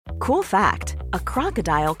Cool fact, a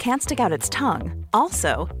crocodile can't stick out its tongue.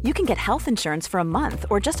 Also, you can get health insurance for a month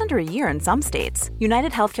or just under a year in some states.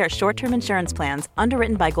 United Healthcare short-term insurance plans,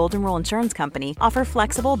 underwritten by Golden Rule Insurance Company, offer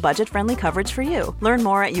flexible, budget-friendly coverage for you. Learn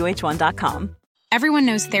more at uh1.com. Everyone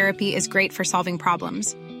knows therapy is great for solving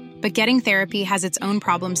problems. But getting therapy has its own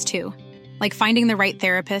problems too. Like finding the right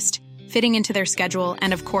therapist, fitting into their schedule,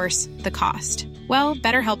 and of course, the cost. Well,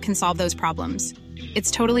 BetterHelp can solve those problems.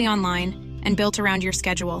 It's totally online and built around your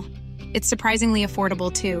schedule. It's surprisingly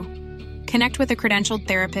affordable, too. Connect with a credentialed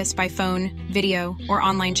therapist by phone, video, or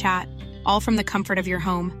online chat, all from the comfort of your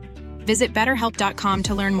home. Visit BetterHelp.com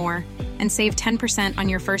to learn more and save 10% on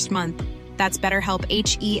your first month. That's BetterHelp,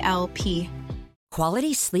 H-E-L-P.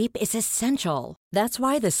 Quality sleep is essential. That's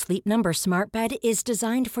why the Sleep Number Smart Bed is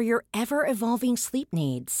designed for your ever-evolving sleep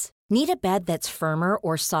needs. Need a bed that's firmer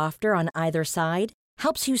or softer on either side?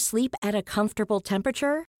 Helps you sleep at a comfortable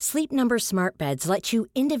temperature? Sleep Number Smart Beds let you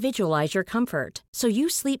individualize your comfort, so you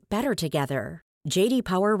sleep better together. J.D.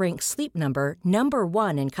 Power ranks Sleep Number number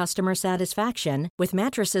 1 in customer satisfaction with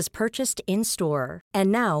mattresses purchased in-store.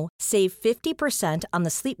 And now, save 50% on the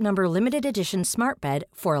Sleep Number Limited Edition Smart Bed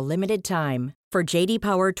for a limited time. For J.D.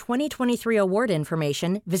 Power 2023 award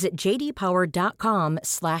information, visit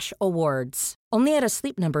jdpower.com/awards. Only at a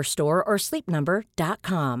Sleep Number store or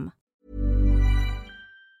sleepnumber.com.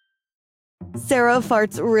 Sarah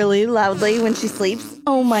farts really loudly when she sleeps.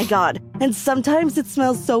 Oh my god. And sometimes it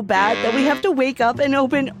smells so bad that we have to wake up and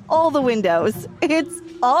open all the windows. It's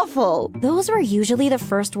awful. Those were usually the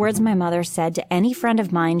first words my mother said to any friend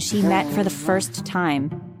of mine she met for the first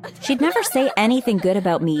time. She'd never say anything good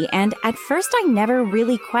about me, and at first I never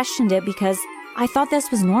really questioned it because I thought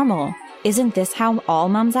this was normal. Isn't this how all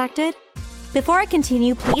moms acted? Before I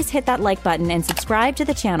continue, please hit that like button and subscribe to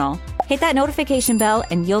the channel. Hit that notification bell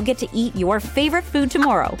and you'll get to eat your favorite food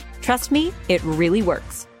tomorrow. Trust me, it really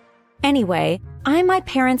works. Anyway, I'm my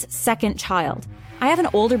parents' second child. I have an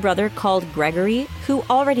older brother called Gregory, who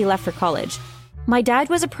already left for college. My dad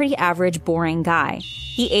was a pretty average, boring guy.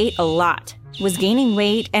 He ate a lot, was gaining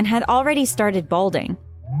weight, and had already started balding.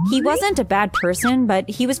 He wasn't a bad person, but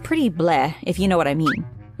he was pretty bleh, if you know what I mean.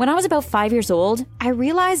 When I was about 5 years old, I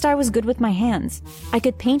realized I was good with my hands. I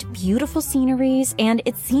could paint beautiful sceneries, and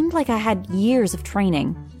it seemed like I had years of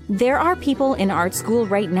training. There are people in art school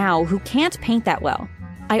right now who can't paint that well.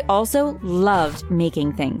 I also loved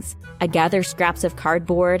making things. I'd gather scraps of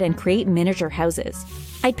cardboard and create miniature houses.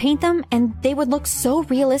 I'd paint them, and they would look so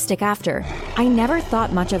realistic after. I never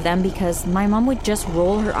thought much of them because my mom would just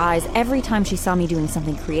roll her eyes every time she saw me doing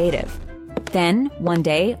something creative. Then, one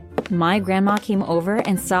day, my grandma came over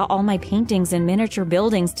and saw all my paintings and miniature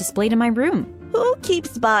buildings displayed in my room. Who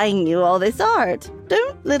keeps buying you all this art?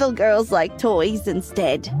 Don't little girls like toys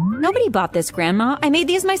instead? Nobody bought this, Grandma. I made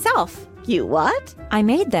these myself. You what? I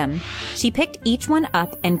made them. She picked each one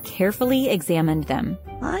up and carefully examined them.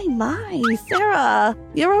 My, Sarah,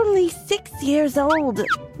 you're only 6 years old.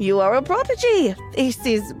 You are a prodigy. This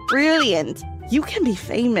is brilliant. You can be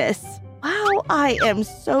famous. Wow, I am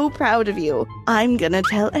so proud of you. I'm gonna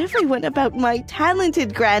tell everyone about my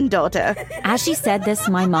talented granddaughter. As she said this,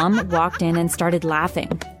 my mom walked in and started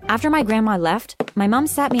laughing. After my grandma left, my mom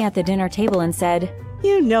sat me at the dinner table and said,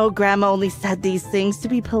 You know Grandma only said these things to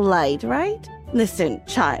be polite, right? Listen,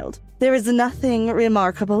 child, there is nothing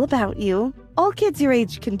remarkable about you. All kids your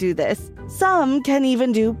age can do this. Some can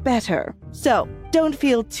even do better. So, don't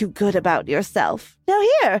feel too good about yourself. Now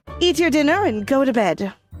here, eat your dinner and go to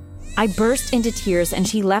bed. I burst into tears and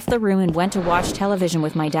she left the room and went to watch television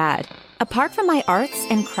with my dad. Apart from my arts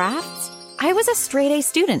and crafts, I was a straight-A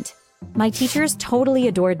student. My teachers totally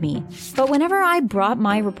adored me. But whenever I brought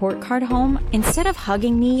my report card home, instead of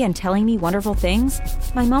hugging me and telling me wonderful things,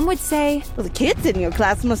 my mom would say, Well, the kids in your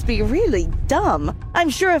class must be really dumb. I'm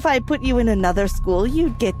sure if I put you in another school,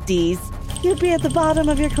 you'd get D's. You'd be at the bottom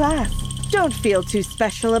of your class. Don't feel too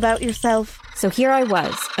special about yourself. So here I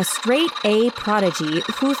was, a straight-A prodigy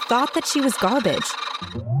who thought that she was garbage.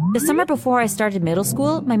 The summer before I started middle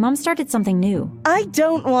school, my mom started something new. I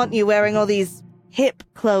don't want you wearing all these hip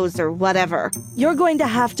clothes or whatever. You're going to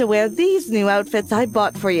have to wear these new outfits I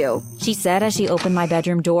bought for you, she said as she opened my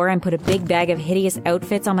bedroom door and put a big bag of hideous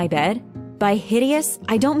outfits on my bed. By hideous,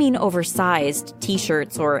 I don't mean oversized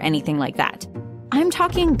t-shirts or anything like that. I'm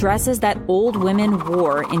talking dresses that old women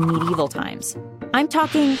wore in medieval times. I'm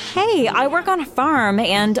talking, hey, I work on a farm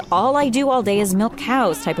and all I do all day is milk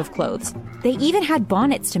cows type of clothes. They even had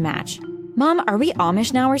bonnets to match. Mom, are we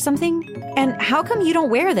Amish now or something? And how come you don't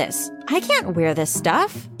wear this? I can't wear this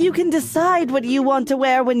stuff. You can decide what you want to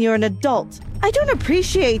wear when you're an adult. I don't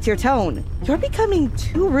appreciate your tone. You're becoming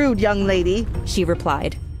too rude, young lady, she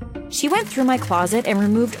replied. She went through my closet and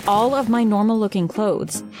removed all of my normal-looking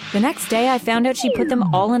clothes. The next day, I found out she put them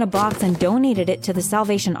all in a box and donated it to the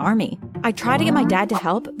Salvation Army. I tried to get my dad to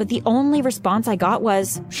help, but the only response I got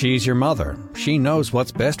was, "She's your mother. She knows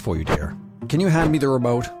what's best for you, dear. Can you hand me the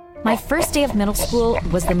remote?" My first day of middle school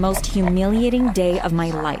was the most humiliating day of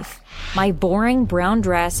my life. My boring brown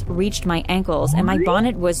dress reached my ankles and my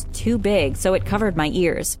bonnet was too big, so it covered my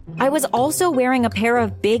ears. I was also wearing a pair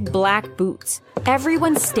of big black boots.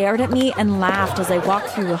 Everyone stared at me and laughed as I walked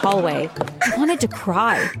through the hallway. I wanted to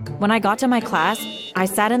cry. When I got to my class, I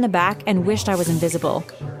sat in the back and wished I was invisible.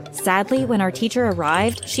 Sadly, when our teacher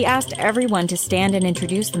arrived, she asked everyone to stand and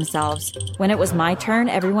introduce themselves. When it was my turn,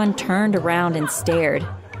 everyone turned around and stared.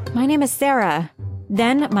 "My name is Sarah."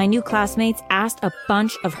 Then my new classmates asked a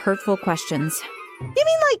bunch of hurtful questions. You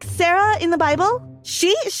mean like Sarah in the Bible?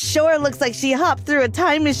 She sure looks like she hopped through a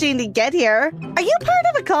time machine to get here. Are you part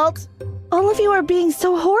of a cult? All of you are being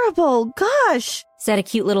so horrible. Gosh, said a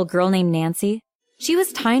cute little girl named Nancy. She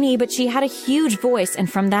was tiny, but she had a huge voice, and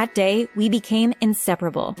from that day, we became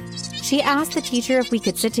inseparable. She asked the teacher if we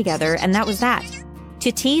could sit together, and that was that.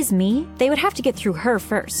 To tease me, they would have to get through her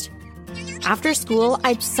first. After school,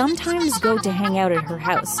 I'd sometimes go to hang out at her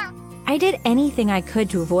house. I did anything I could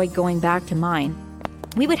to avoid going back to mine.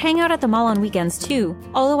 We would hang out at the mall on weekends too,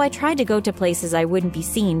 although I tried to go to places I wouldn't be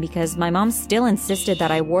seen because my mom still insisted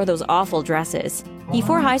that I wore those awful dresses.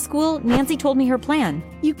 Before high school, Nancy told me her plan.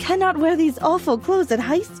 You cannot wear these awful clothes at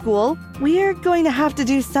high school. We're going to have to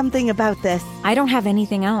do something about this. I don't have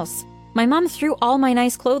anything else. My mom threw all my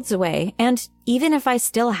nice clothes away, and even if I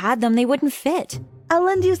still had them, they wouldn't fit. I'll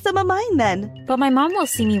lend you some of mine then. But my mom will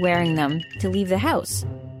see me wearing them to leave the house.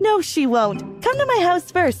 No, she won't. Come to my house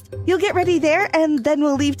first. You'll get ready there, and then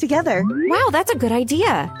we'll leave together. Wow, that's a good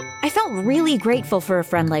idea. I felt really grateful for a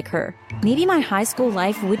friend like her. Maybe my high school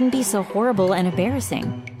life wouldn't be so horrible and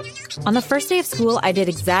embarrassing. On the first day of school, I did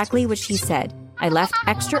exactly what she said. I left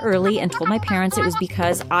extra early and told my parents it was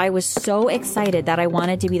because I was so excited that I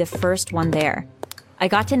wanted to be the first one there. I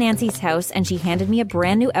got to Nancy's house and she handed me a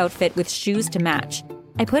brand new outfit with shoes to match.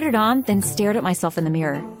 I put it on, then stared at myself in the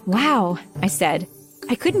mirror. Wow, I said.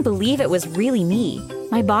 I couldn't believe it was really me.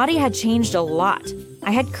 My body had changed a lot.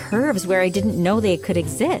 I had curves where I didn't know they could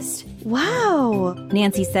exist. Wow,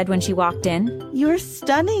 Nancy said when she walked in. You're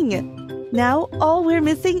stunning. Now all we're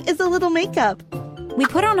missing is a little makeup. We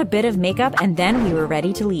put on a bit of makeup and then we were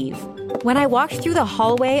ready to leave. When I walked through the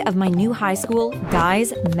hallway of my new high school,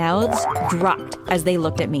 guys' mouths dropped as they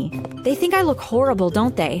looked at me. They think I look horrible,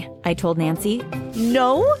 don't they? I told Nancy.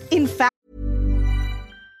 No, in fact.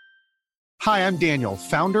 Hi, I'm Daniel,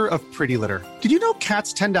 founder of Pretty Litter. Did you know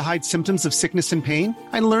cats tend to hide symptoms of sickness and pain?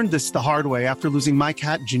 I learned this the hard way after losing my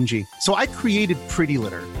cat, Gingy. So I created Pretty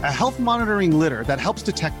Litter, a health monitoring litter that helps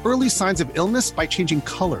detect early signs of illness by changing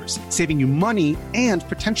colors, saving you money and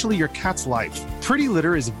potentially your cat's life. Pretty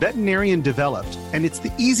Litter is veterinarian developed, and it's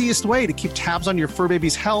the easiest way to keep tabs on your fur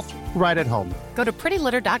baby's health right at home. Go to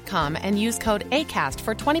prettylitter.com and use code ACAST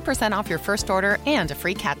for 20% off your first order and a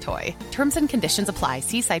free cat toy. Terms and conditions apply.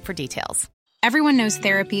 See site for details. Everyone knows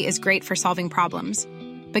therapy is great for solving problems,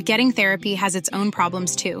 but getting therapy has its own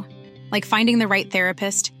problems too, like finding the right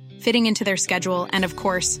therapist, fitting into their schedule, and of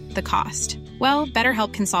course, the cost. Well,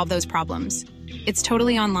 BetterHelp can solve those problems. It's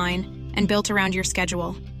totally online and built around your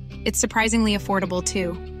schedule. It's surprisingly affordable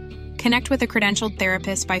too. Connect with a credentialed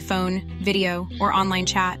therapist by phone, video, or online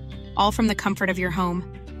chat, all from the comfort of your home.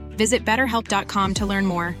 Visit BetterHelp.com to learn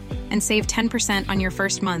more and save 10% on your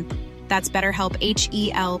first month. That's BetterHelp,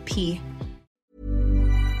 H-E-L-P.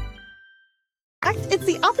 It's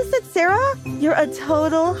the opposite, Sarah. You're a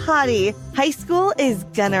total hottie. High school is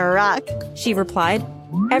gonna rock. She replied.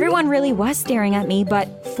 Everyone really was staring at me,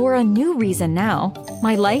 but for a new reason now.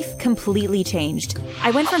 My life completely changed.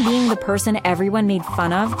 I went from being the person everyone made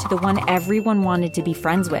fun of to the one everyone wanted to be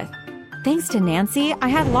friends with. Thanks to Nancy, I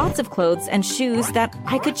had lots of clothes and shoes that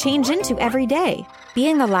I could change into every day.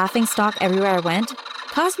 Being the laughingstock everywhere I went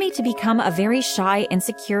caused me to become a very shy,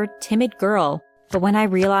 insecure, timid girl. But when I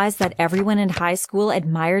realized that everyone in high school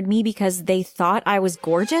admired me because they thought I was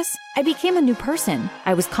gorgeous, I became a new person.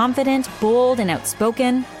 I was confident, bold, and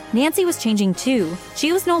outspoken. Nancy was changing too.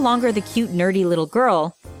 She was no longer the cute, nerdy little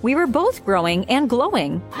girl. We were both growing and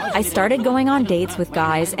glowing. I started going on dates with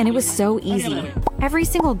guys, and it was so easy. Every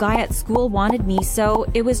single guy at school wanted me, so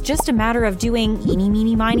it was just a matter of doing eeny,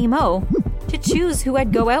 meeny, miny, mo to choose who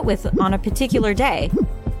I'd go out with on a particular day.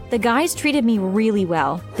 The guys treated me really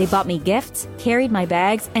well. They bought me gifts, carried my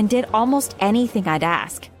bags, and did almost anything I'd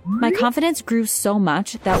ask. My confidence grew so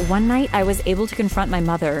much that one night I was able to confront my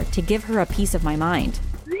mother to give her a piece of my mind.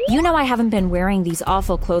 You know I haven't been wearing these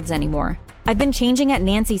awful clothes anymore. I've been changing at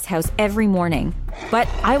Nancy's house every morning. But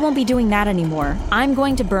I won't be doing that anymore. I'm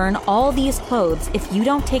going to burn all these clothes if you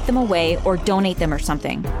don't take them away or donate them or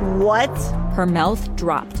something. What? Her mouth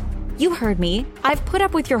dropped. You heard me. I've put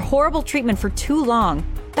up with your horrible treatment for too long.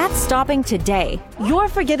 That's stopping today. You're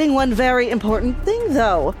forgetting one very important thing,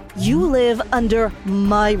 though. You live under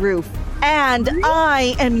my roof, and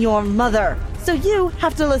I am your mother. So you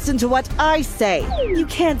have to listen to what I say. You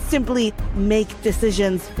can't simply make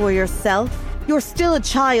decisions for yourself. You're still a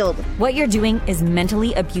child. What you're doing is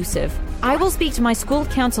mentally abusive. I will speak to my school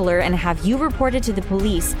counselor and have you reported to the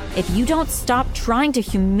police if you don't stop trying to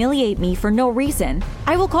humiliate me for no reason.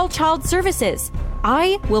 I will call child services.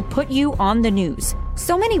 I will put you on the news.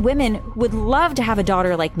 So many women would love to have a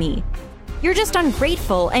daughter like me. You're just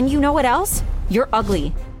ungrateful, and you know what else? You're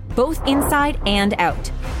ugly, both inside and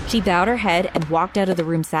out. She bowed her head and walked out of the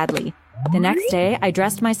room sadly. The next day, I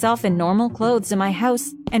dressed myself in normal clothes in my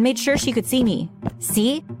house and made sure she could see me.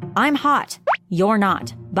 See? I'm hot. You're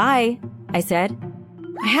not. Bye, I said.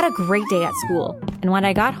 I had a great day at school, and when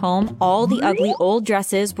I got home, all the ugly old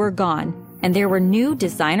dresses were gone, and there were new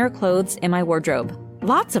designer clothes in my wardrobe.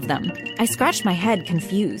 Lots of them. I scratched my head,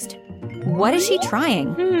 confused. What is she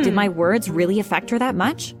trying? Did my words really affect her that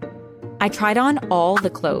much? I tried on all the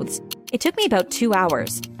clothes. It took me about 2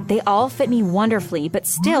 hours. They all fit me wonderfully, but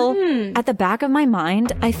still, at the back of my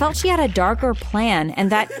mind, I felt she had a darker plan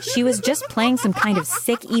and that she was just playing some kind of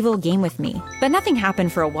sick, evil game with me. But nothing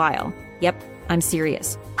happened for a while. Yep, I'm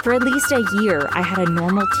serious. For at least a year, I had a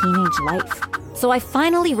normal teenage life. So I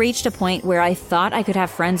finally reached a point where I thought I could have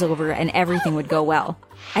friends over and everything would go well.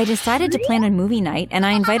 I decided to plan a movie night and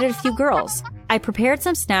I invited a few girls. I prepared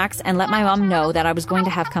some snacks and let my mom know that I was going to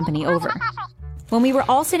have company over. When we were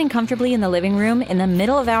all sitting comfortably in the living room in the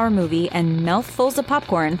middle of our movie and mouthfuls of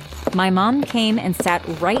popcorn, my mom came and sat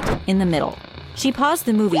right in the middle. She paused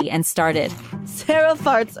the movie and started. Sarah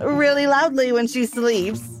farts really loudly when she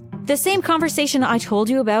sleeps. The same conversation I told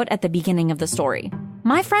you about at the beginning of the story.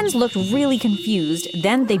 My friends looked really confused,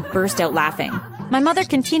 then they burst out laughing. My mother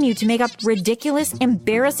continued to make up ridiculous,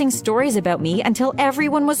 embarrassing stories about me until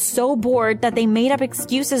everyone was so bored that they made up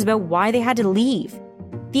excuses about why they had to leave.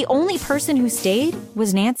 The only person who stayed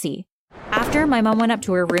was Nancy. After my mom went up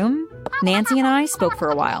to her room, Nancy and I spoke for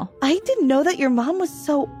a while. I didn't know that your mom was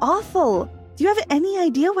so awful. Do you have any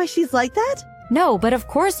idea why she's like that? No, but of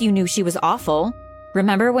course you knew she was awful.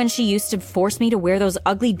 Remember when she used to force me to wear those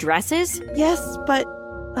ugly dresses? Yes, but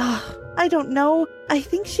I don't know. I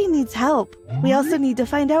think she needs help. We also need to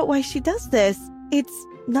find out why she does this. It's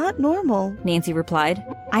not normal, Nancy replied.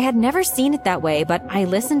 I had never seen it that way, but I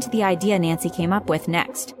listened to the idea Nancy came up with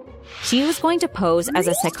next. She was going to pose as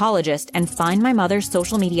a psychologist and find my mother's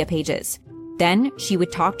social media pages. Then she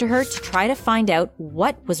would talk to her to try to find out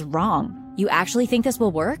what was wrong. You actually think this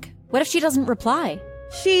will work? What if she doesn't reply?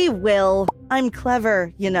 She will. I'm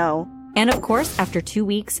clever, you know. And of course, after 2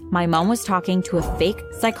 weeks, my mom was talking to a fake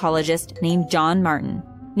psychologist named John Martin.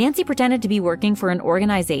 Nancy pretended to be working for an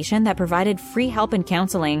organization that provided free help and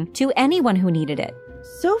counseling to anyone who needed it.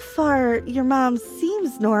 So far, your mom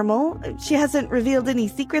seems normal. She hasn't revealed any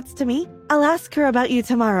secrets to me. I'll ask her about you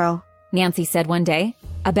tomorrow, Nancy said one day.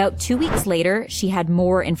 About 2 weeks later, she had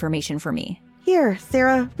more information for me. Here,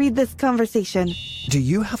 Sarah, read this conversation. Do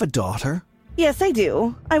you have a daughter? Yes, I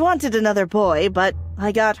do. I wanted another boy, but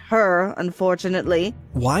I got her, unfortunately.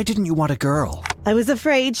 Why didn't you want a girl? I was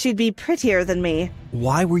afraid she'd be prettier than me.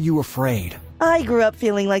 Why were you afraid? I grew up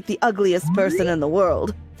feeling like the ugliest person in the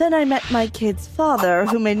world. Then I met my kid's father,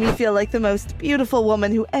 who made me feel like the most beautiful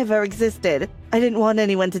woman who ever existed. I didn't want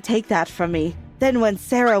anyone to take that from me. Then when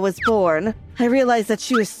Sarah was born, I realized that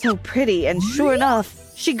she was so pretty, and sure enough,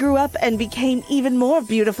 she grew up and became even more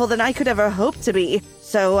beautiful than I could ever hope to be.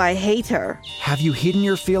 So I hate her. Have you hidden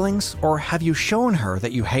your feelings, or have you shown her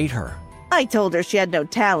that you hate her? I told her she had no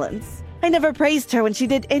talents. I never praised her when she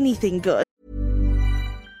did anything good.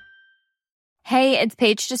 Hey, it's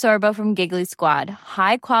Paige DeSorbo from Giggly Squad.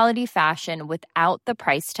 High quality fashion without the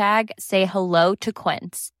price tag. Say hello to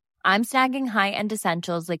Quince. I'm snagging high-end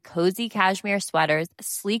essentials like cozy cashmere sweaters,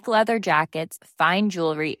 sleek leather jackets, fine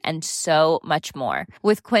jewelry, and so much more.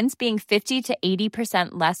 With Quince being 50 to 80%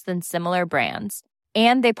 less than similar brands.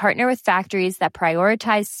 And they partner with factories that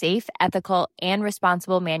prioritize safe, ethical, and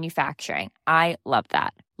responsible manufacturing. I love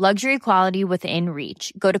that. Luxury quality within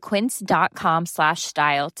reach. Go to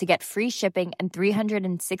quince.com/style to get free shipping and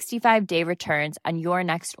 365-day returns on your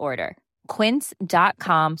next order.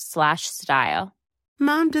 Quince.com/style.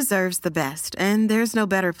 Mom deserves the best, and there's no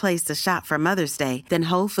better place to shop for Mother's Day than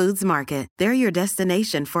Whole Foods Market. They're your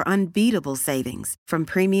destination for unbeatable savings, from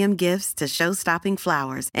premium gifts to show-stopping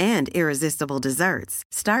flowers and irresistible desserts.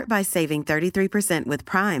 Start by saving 33% with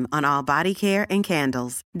Prime on all body care and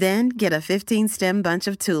candles. Then get a 15-stem bunch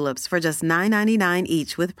of tulips for just $9.99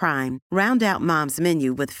 each with Prime. Round out Mom's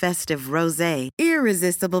menu with festive rosé,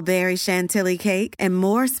 irresistible berry chantilly cake, and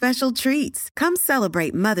more special treats. Come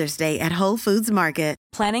celebrate Mother's Day at Whole Foods Market.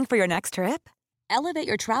 Planning for your next trip? Elevate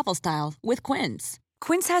your travel style with Quince.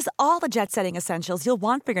 Quince has all the jet-setting essentials you'll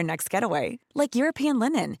want for your next getaway, like European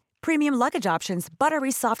linen, premium luggage options, buttery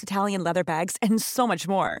soft Italian leather bags, and so much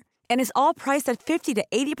more. And is all priced at 50 to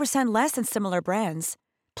 80% less than similar brands.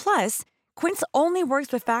 Plus, Quince only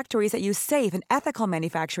works with factories that use safe and ethical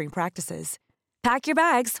manufacturing practices. Pack your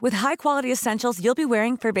bags with high-quality essentials you'll be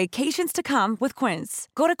wearing for vacations to come with Quince.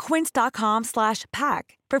 Go to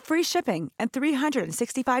quince.com/pack for free shipping and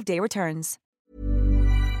 365-day returns.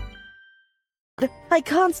 I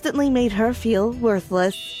constantly made her feel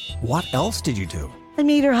worthless. What else did you do? I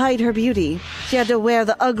made her hide her beauty. She had to wear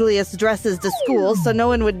the ugliest dresses to school so no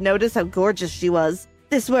one would notice how gorgeous she was.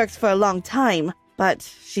 This worked for a long time, but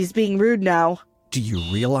she's being rude now. Do you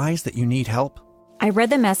realize that you need help? I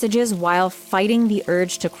read the messages while fighting the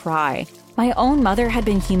urge to cry. My own mother had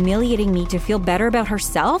been humiliating me to feel better about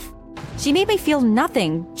herself. She made me feel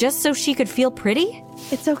nothing just so she could feel pretty.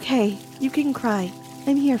 It's okay. You can cry.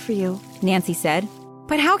 I'm here for you, Nancy said.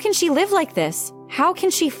 But how can she live like this? How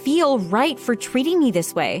can she feel right for treating me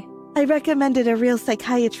this way? I recommended a real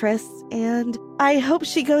psychiatrist, and I hope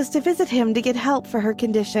she goes to visit him to get help for her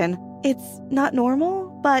condition. It's not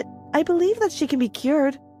normal, but I believe that she can be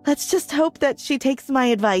cured. Let's just hope that she takes my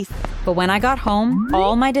advice. But when I got home,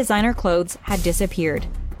 all my designer clothes had disappeared.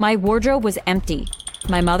 My wardrobe was empty.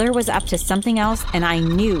 My mother was up to something else, and I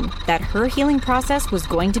knew that her healing process was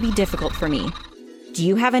going to be difficult for me. Do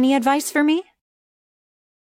you have any advice for me?